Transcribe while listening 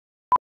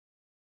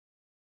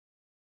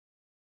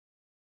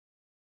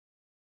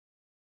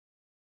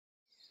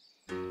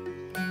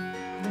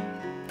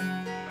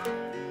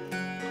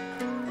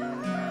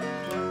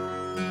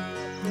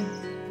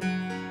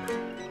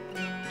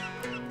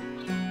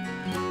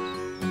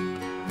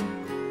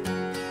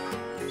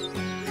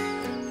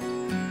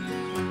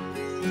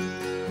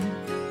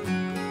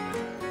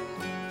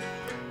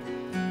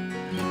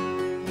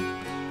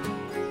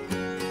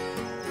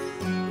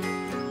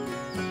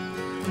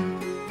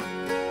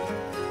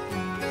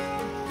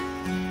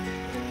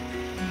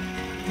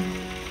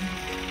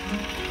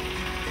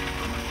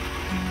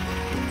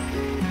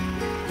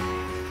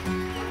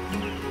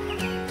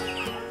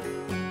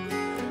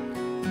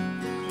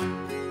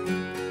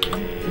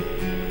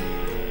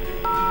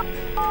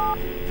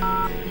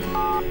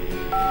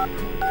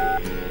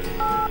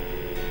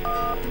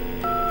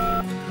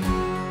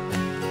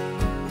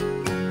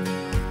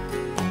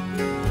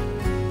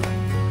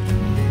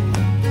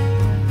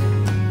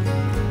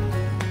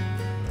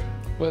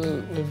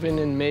Well, we've been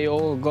in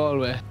Mayo,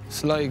 Galway,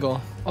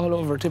 Sligo, all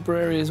over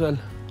Tipperary as well.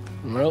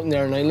 And we're out in the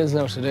Aran Islands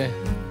now today.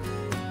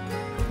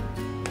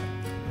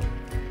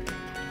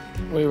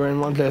 We were in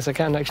one place, I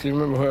can't actually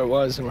remember where it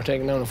was, and we're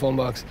taking down a phone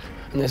box.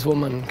 And this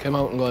woman came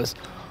out and goes,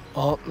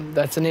 "Oh,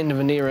 that's an end of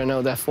an era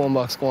now, that phone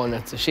box going.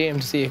 It's a shame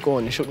to see it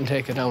going. You shouldn't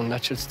take it down,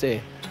 that should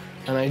stay."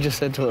 And I just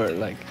said to her,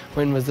 like,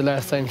 when was the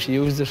last time she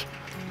used it?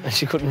 And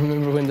she couldn't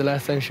remember when the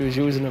last time she was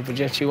using it, but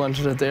yet she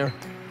wanted it there.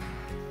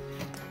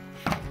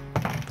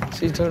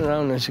 She turned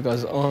around and she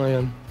goes, "Oh,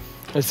 yeah,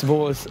 I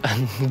suppose,"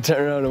 and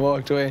turned around and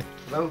walked away.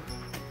 Well,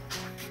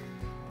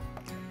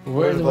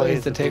 we're the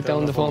ways to take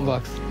down the phone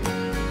box.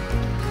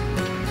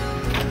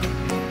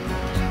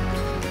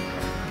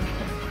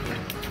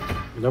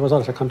 There was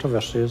also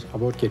controversies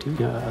about getting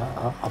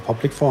a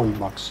public phone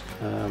box.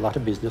 A lot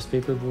of business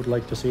people would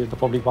like to see the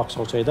public box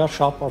outside their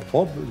shop or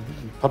pub,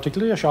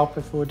 particularly a shop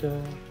if it would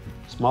a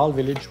small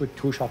village with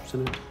 2 shops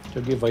in it. It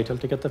would be vital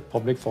to get the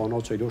public phone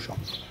outside those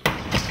shops.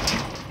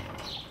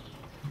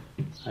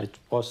 I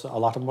suppose a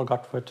lot of them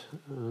got with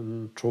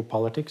through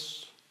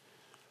politics,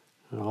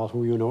 all about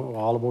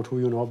who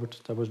you know, but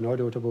there was no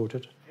doubt about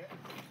it.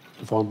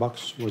 The phone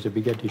box was a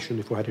big addition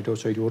if we had it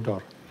outside your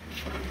door.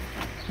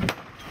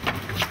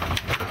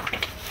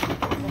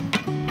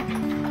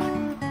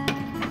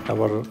 They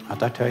were, at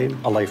that time,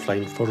 a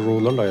lifeline for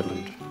rural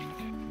Ireland.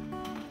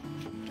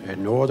 They had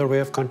no other way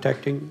of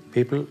contacting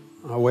people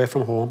away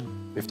from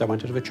home if they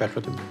wanted to have a chat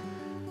with them.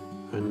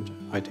 And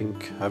I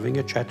think having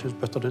a chat is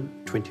better than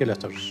 20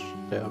 letters.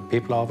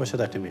 People always say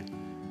that to me.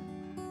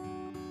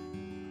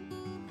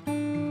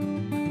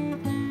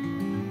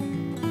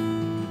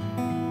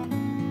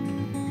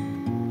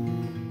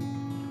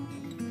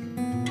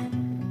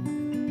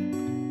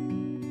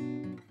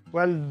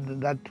 Well,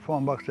 that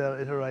phone box there,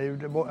 it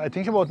arrived, I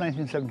think about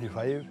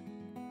 1975.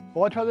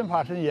 Oh, it was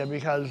important, yeah,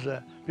 because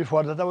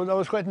before that there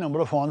was quite a number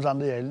of phones on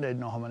the island. I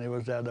don't know how many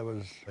was there. There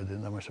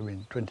must have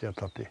been 20 or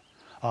 30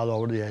 all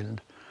over the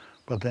island.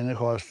 But then, of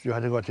course, you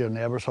had to go to your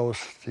neighbour's house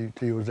to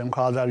use them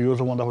calls or use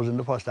the one that was in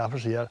the post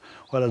office here,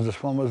 whereas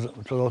this one was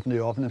out in the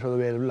open. It was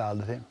available all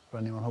the time for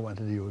anyone who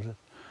wanted to use it.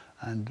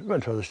 And, well,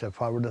 it was a step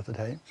forward at the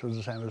time. So it was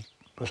the same as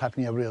was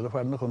happening every other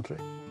part in the country.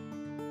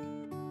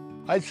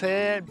 I'd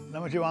say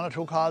there must be 1 or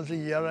 2 calls a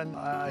year, and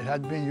it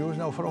had been used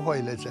now for a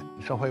while, I'd say.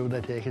 So why would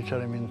I take it,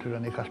 sir? I mean, it would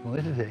only cost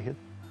money to take it.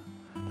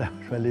 That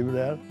was my leave it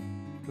there.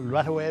 It'll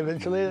rat away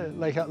eventually,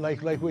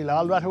 like we'll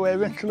all rat away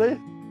eventually.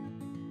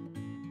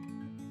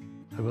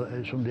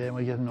 Someday I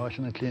might get a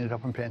notion and clean it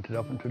up and paint it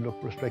up and to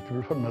look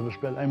respectable for another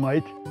spell. I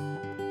might.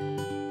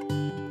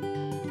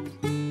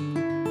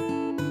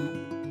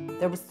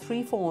 There was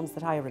 3 phones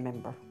that I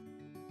remember.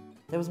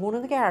 There was one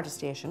in the Garda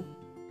station,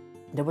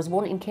 there was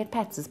one in Kate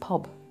Pat's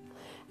pub,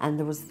 and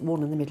there was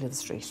one in the middle of the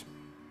street.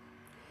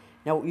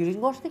 Now, you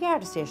didn't go to the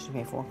Garda station to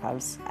make phone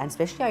calls, and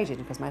especially I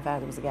didn't, because my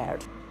father was a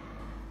guard.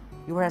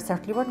 You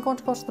certainly weren't going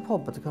to go to the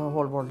pub, but the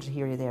whole world would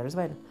hear you there as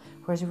well.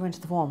 Whereas if you went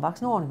to the phone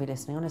box, no one would be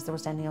listening unless they were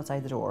standing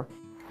outside the door.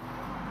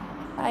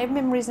 I have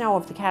memories now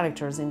of the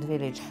characters in the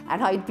village,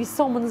 and I'd be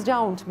summoned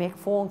down to make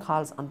phone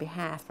calls on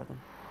behalf of them.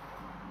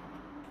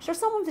 Sure,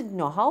 someone didn't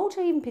know how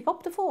to even pick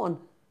up the phone.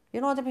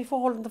 You know, they'd be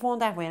holding the phone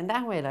that way and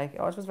that way, like,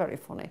 oh, it was very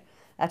funny.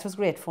 That was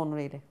great fun,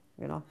 really,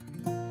 you know.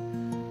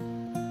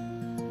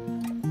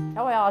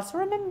 Now, I also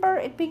remember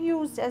it being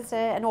used as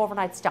an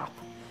overnight stop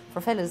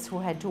for fellas who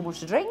had too much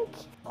to drink.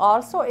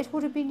 Also, it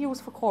would have been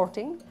used for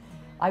courting.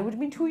 I would have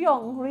been too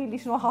young, really,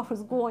 to know how it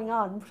was going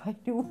on, but I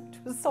knew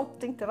it was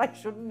something that I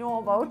should know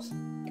about.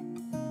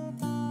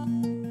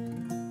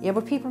 Yeah,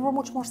 but people were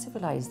much more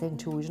civilised then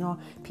too, you know.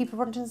 People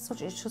weren't in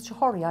such a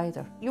hurry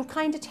either. You'd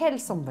kind of tell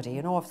somebody,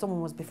 you know, if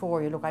someone was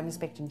before you, look, I'm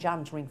expecting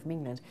John to ring from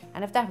England.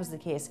 And if that was the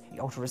case,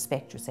 out of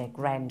respect, you say,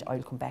 grand,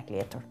 I'll come back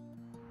later.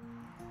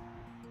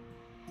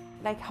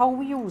 Like, how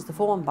we use the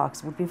phone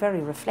box would be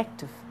very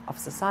reflective of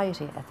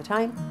society at the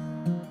time.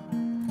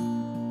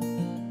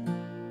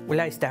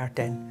 Will I start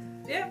then?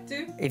 Yeah,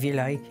 do. If you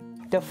like.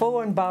 The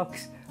phone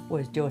box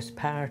was just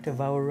part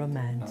of our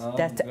romance.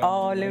 That's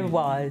all it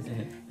was,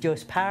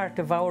 just part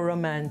of our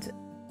romance.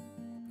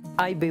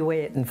 I'd be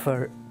waiting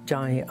for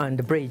Johnny on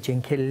the bridge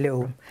in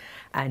Killaloe,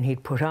 and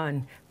he'd put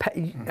on,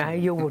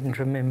 you wouldn't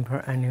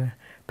remember anyway,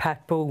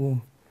 Pat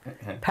Boone.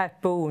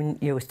 Pat Boone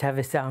used to have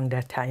a song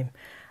that time,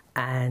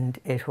 and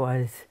it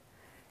was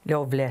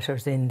Love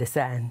Letters in the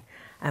Sand.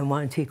 And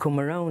once he come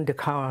around the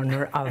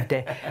corner of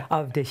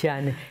the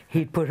Shannon,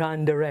 he'd put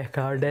on the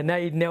record, and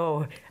I'd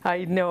know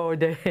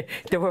they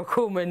were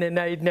coming, and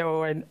I'd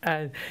know,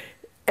 and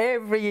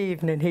every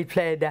evening he'd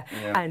play that,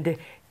 and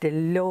the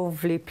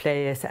lovely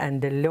place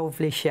and the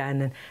lovely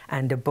Shannon,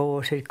 and the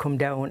boat would come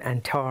down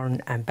and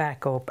turn and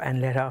back up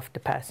and let off the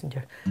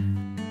passenger.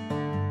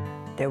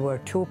 There were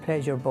 2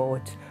 pleasure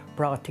boats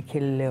brought to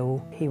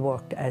Killaloe. He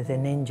worked as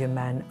an engine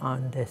man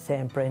on the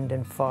St.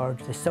 Brendan for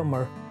the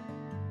summer.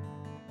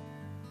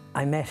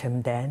 I met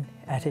him then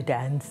at a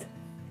dance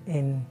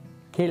in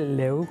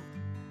Killaloe.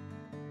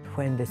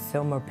 When the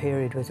summer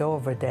period was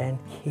over then,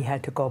 he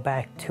had to go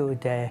back to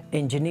the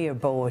engineer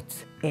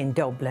boats in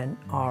Dublin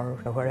or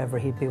wherever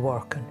he'd be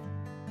working.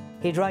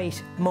 He'd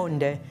write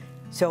Monday,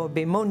 so it'd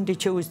be Monday,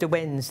 Tuesday,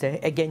 Wednesday,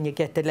 again you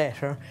get the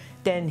letter.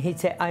 Then he'd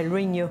say, I'll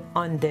ring you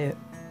on the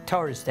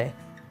Thursday.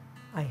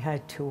 I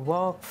had to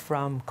walk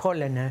from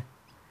Cullina,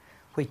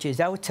 which is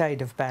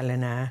outside of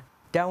Ballina,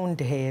 down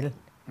the hill,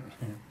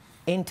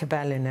 into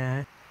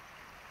Ballina,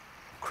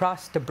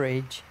 cross the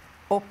bridge,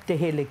 up the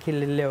hill of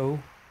Killaloe,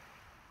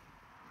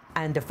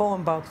 and the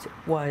phone box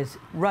was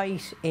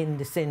right in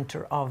the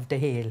centre of the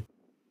hill.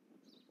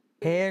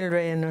 Hail,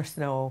 rain or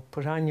snow,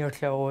 put on your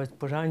clothes,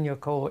 put on your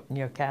coat and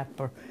your cap.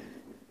 Or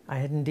I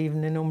hadn't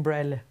even an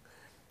umbrella.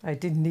 I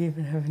didn't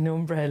even have an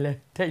umbrella,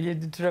 tell you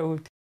the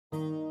truth.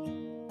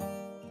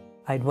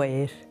 I'd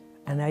wait,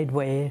 and I'd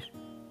wait,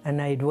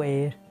 and I'd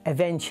wait.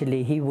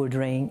 Eventually he would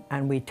ring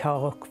and we'd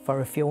talk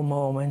for a few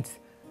moments.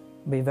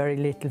 Be very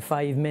little,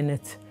 5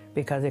 minutes,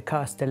 because it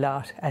cost a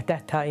lot. At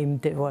that time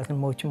there wasn't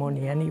much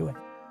money anyway.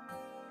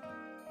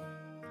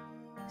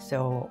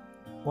 So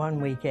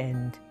one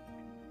weekend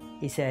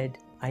he said,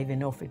 I've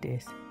enough of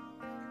this.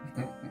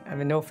 I've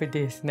enough of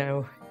this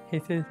now. He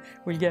says,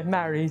 we'll get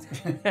married.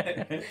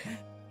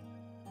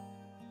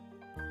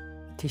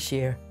 This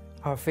year,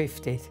 our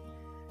 50th,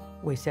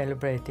 we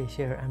celebrate this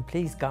year, and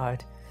please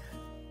God,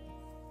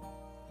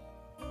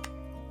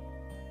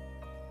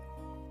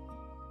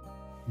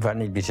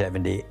 Vanny will be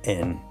 70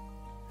 in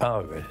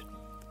August,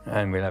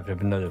 and we'll have to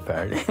have another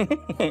party.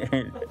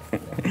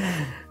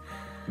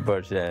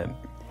 But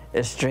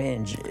it's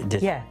strange.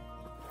 Yeah.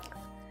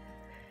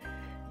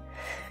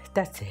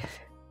 That's it.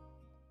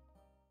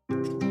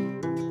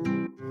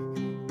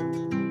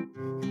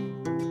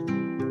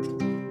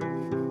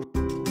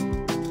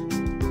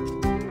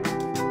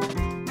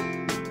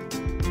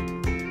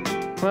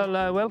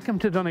 Well, welcome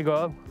to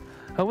Donegal.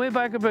 Way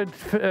back about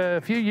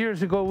a few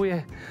years ago, we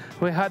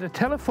had a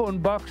telephone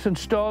box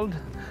installed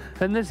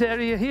in this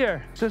area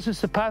here. So this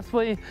is the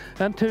pathway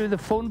into the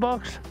phone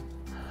box.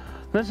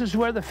 This is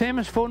where the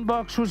famous phone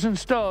box was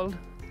installed.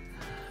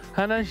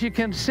 And as you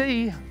can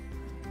see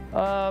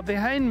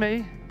behind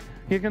me,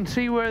 you can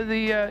see where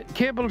the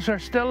cables are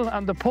still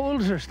and the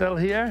poles are still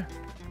here.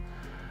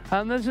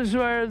 And this is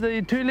where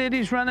the two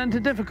ladies ran into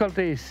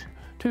difficulties.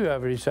 Two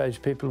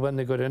average-sized people, when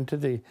they got into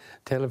the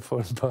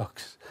telephone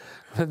box,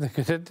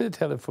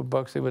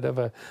 they would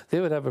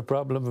have a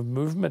problem of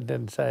movement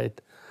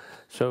inside.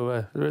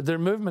 So their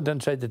movement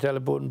inside the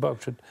telephone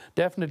box would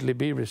definitely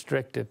be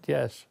restricted.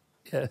 Yes,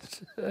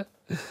 yes.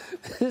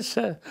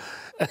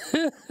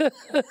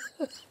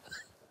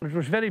 It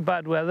was very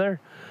bad weather,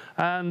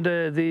 and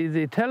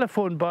the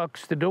telephone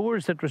box, the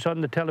doors that was on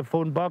the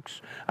telephone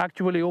box,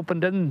 actually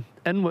opened in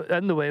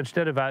the way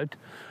instead of out.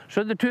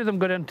 So the two of them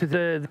got into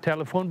the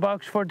telephone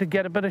box to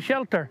get a bit of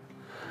shelter.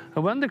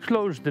 And when they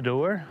closed the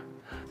door,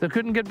 they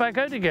couldn't get back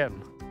out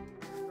again.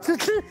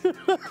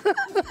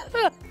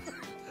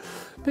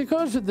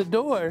 Because of the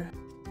door,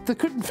 they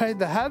couldn't find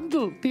the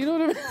handle. Do you know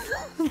what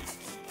I mean?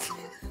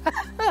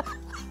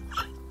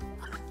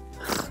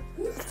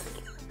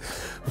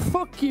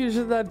 Fuck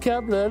using that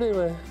camera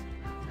anyway.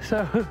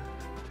 So,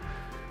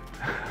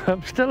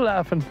 I'm still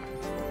laughing.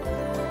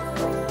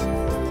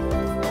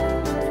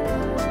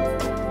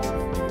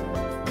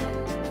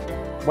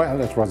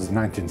 Well, it was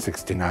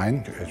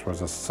 1969. It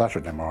was a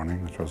Saturday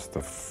morning. It was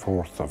the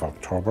 4th of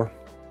October.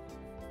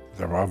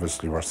 There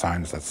obviously were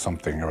signs that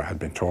something had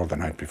been told the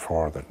night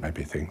before that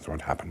maybe things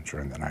would happen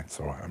during the night.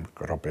 So I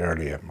got up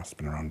early, it must have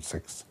been around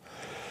 6,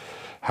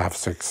 half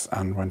 6,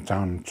 and went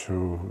down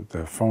to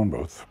the phone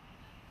booth.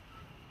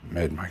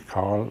 Made my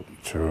call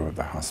to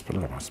the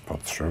hospital. I was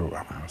put through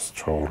and I was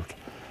told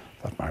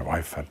that my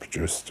wife had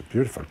produced a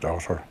beautiful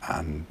daughter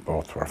and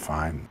both were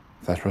fine.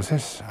 That was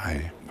it.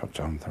 I put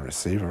down the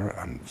receiver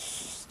and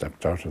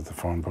stepped out of the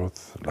phone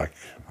booth like,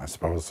 I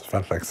suppose,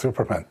 felt like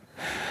Superman,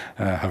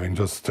 having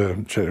just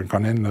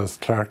gone in as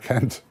Clark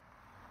Kent.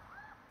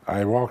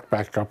 I walked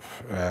back up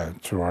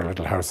to our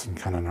little house in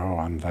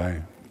Canano and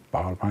I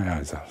bawled my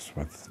eyes out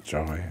with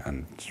joy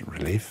and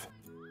relief.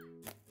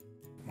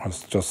 I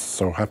was just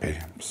so happy.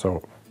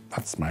 So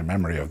that's my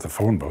memory of the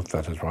phone booth,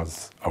 that it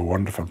was a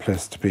wonderful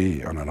place to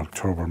be on an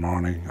October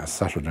morning, a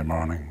Saturday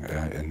morning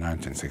in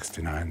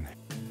 1969.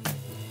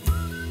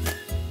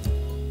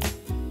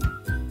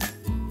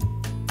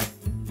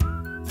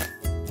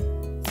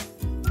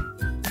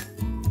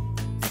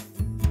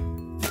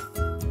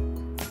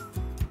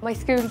 My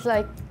school's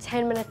like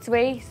 10 minutes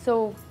away,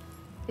 so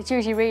it's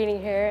usually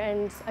raining here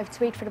and I have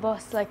to wait for the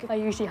bus. Like, I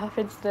usually hop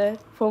into the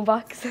phone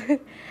box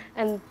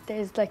and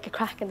there's like a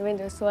crack in the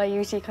window, so I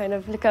usually kind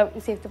of look out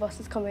and see if the bus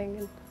is coming.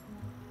 And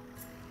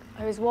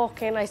I was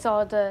walking, I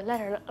saw the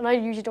letter, and I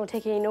usually don't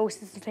take any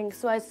notice of things,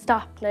 so I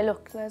stopped and I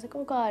looked and I was like,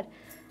 oh God.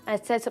 And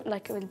it said something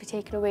like it will be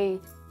taken away.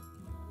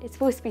 It's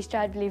supposed to be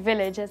Stradbally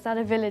Village. It's not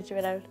a village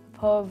without a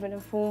pub and a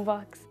phone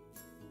box.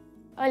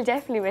 I'll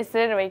definitely miss it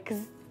anyway,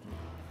 because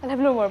I'll have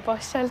no more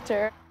bus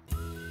shelter.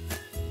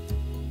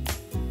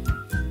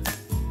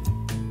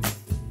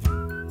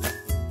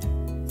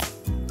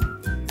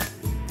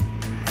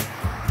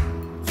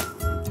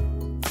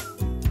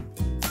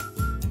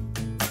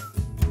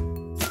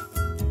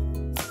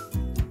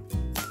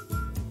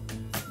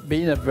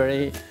 being a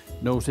very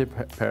nosy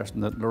person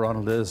that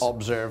Ronald is.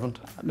 Observant.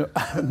 No,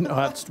 no,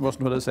 that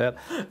wasn't what I said.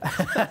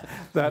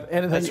 That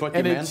anything, That's what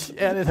you meant.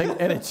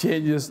 any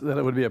changes that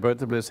it would be about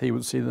the place, he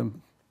would see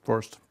them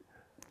first.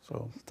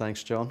 So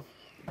thanks, John.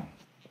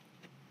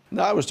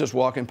 No, I was just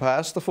walking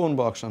past the phone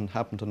box and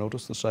happened to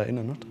notice the sign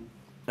in it.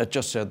 It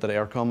just said that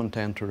Aircom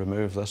intend to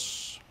remove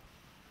this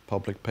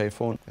public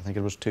payphone. I think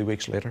it was 2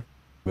 weeks later.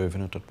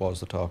 Moving it, it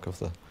was the talk of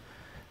the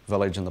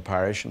village and the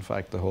parish. In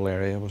fact, the whole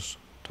area was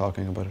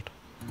talking about it.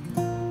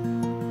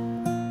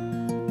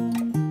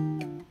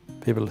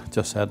 People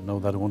just said, no,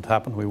 that won't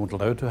happen. We won't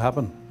allow it to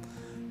happen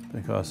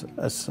because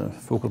it's a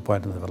focal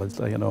point in the village,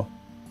 like, you know.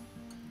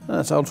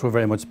 And it's also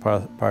very much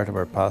part of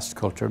our past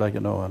culture, like, you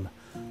know, and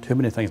too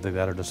many things like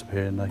that are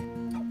disappearing now.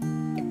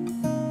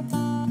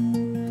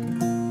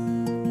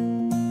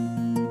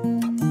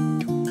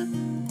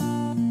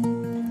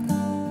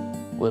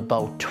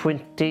 About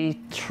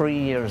 23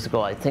 years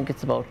ago, I think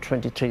it's about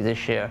 23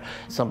 this year,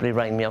 somebody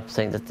rang me up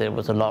saying that there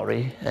was a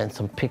lorry and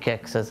some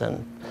pickaxes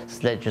and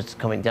sledges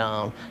coming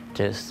down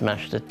to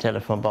smash the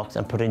telephone box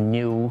and put a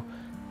new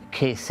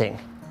casing.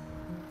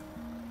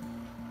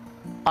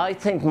 I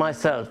think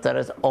myself there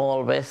is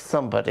always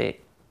somebody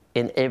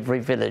in every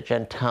village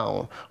and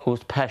town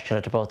who's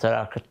passionate about their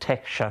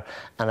architecture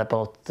and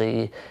about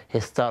the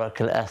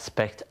historical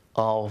aspect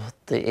of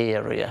the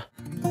area.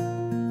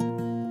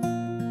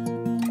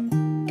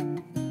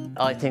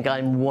 I think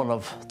I'm one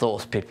of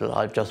those people.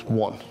 I'm just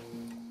one.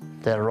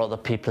 There are other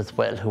people as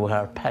well who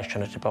are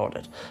passionate about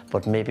it,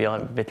 but maybe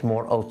I'm a bit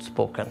more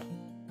outspoken.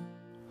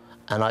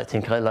 And I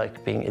think I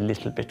like being a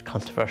little bit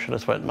controversial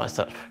as well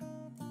myself.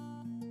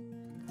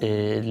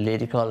 A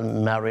lady called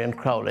Marion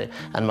Crowley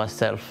and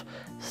myself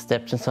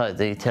stepped inside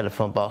the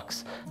telephone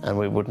box and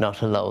we would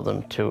not allow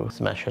them to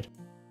smash it.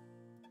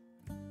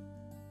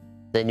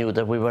 They knew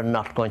that we were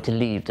not going to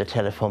leave the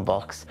telephone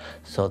box,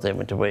 so they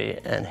went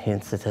away, and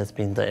hence it has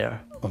been there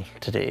until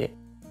today.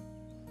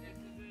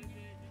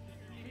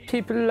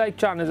 People like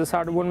John is a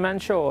sort of one-man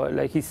show.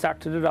 Like, he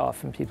started it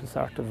off and people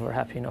sort of were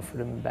happy enough for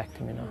him and backed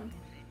him, you know.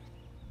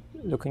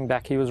 Looking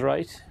back, he was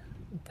right,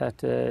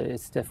 that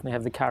it's definitely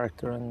have the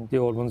character and the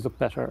old ones look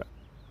better.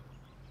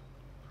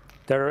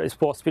 They're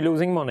supposed to be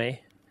losing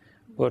money,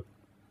 but,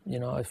 you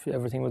know, if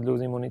everything was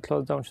losing money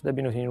closed down, should there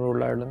be nothing in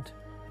rural Ireland,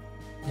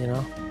 you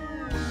know?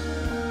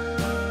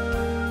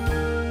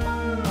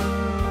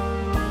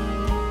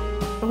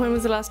 When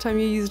was the last time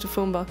you used a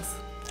phone box?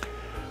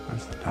 When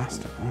was the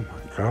last time? Oh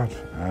my God.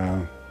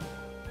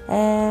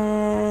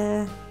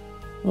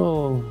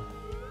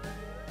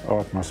 Oh,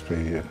 it must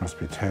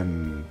be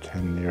 10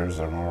 years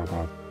or more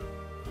ago.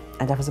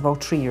 And that was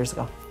about 3 years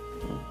ago.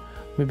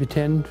 Maybe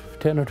 10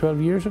 or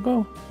 12 years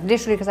ago?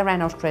 Literally because I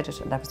ran out of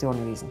credit and that was the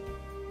only reason.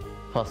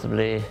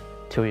 Possibly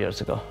 2 years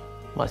ago,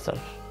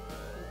 myself,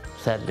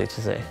 sadly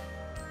to say.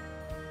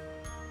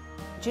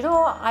 Do you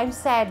know, I'm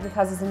sad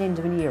because it's an end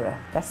of an era.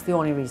 That's the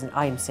only reason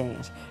I'm saying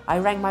it. I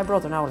rang my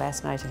brother now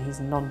last night and he's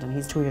in London.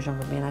 He's 2 years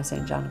younger than me and I was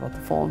saying, John, about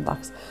the phone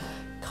box.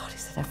 God, he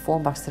said that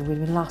phone box that we'd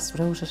have been lost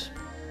without it.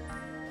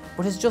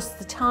 But it's just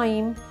the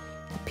time,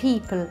 the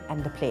people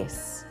and the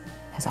place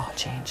has all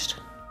changed.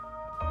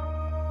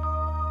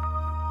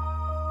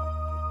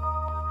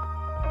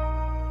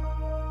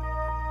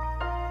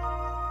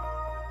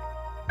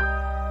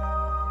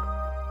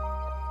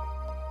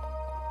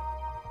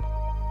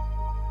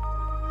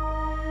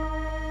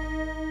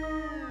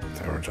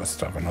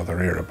 Just of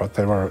another era, but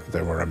they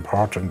were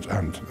important,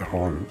 and the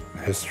whole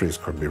histories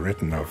could be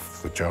written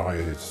of the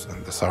joys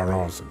and the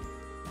sorrows.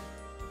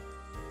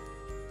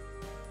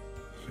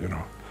 You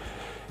know,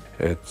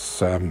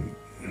 it's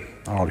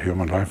all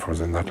human life was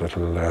in that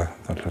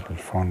little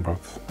phone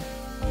booth.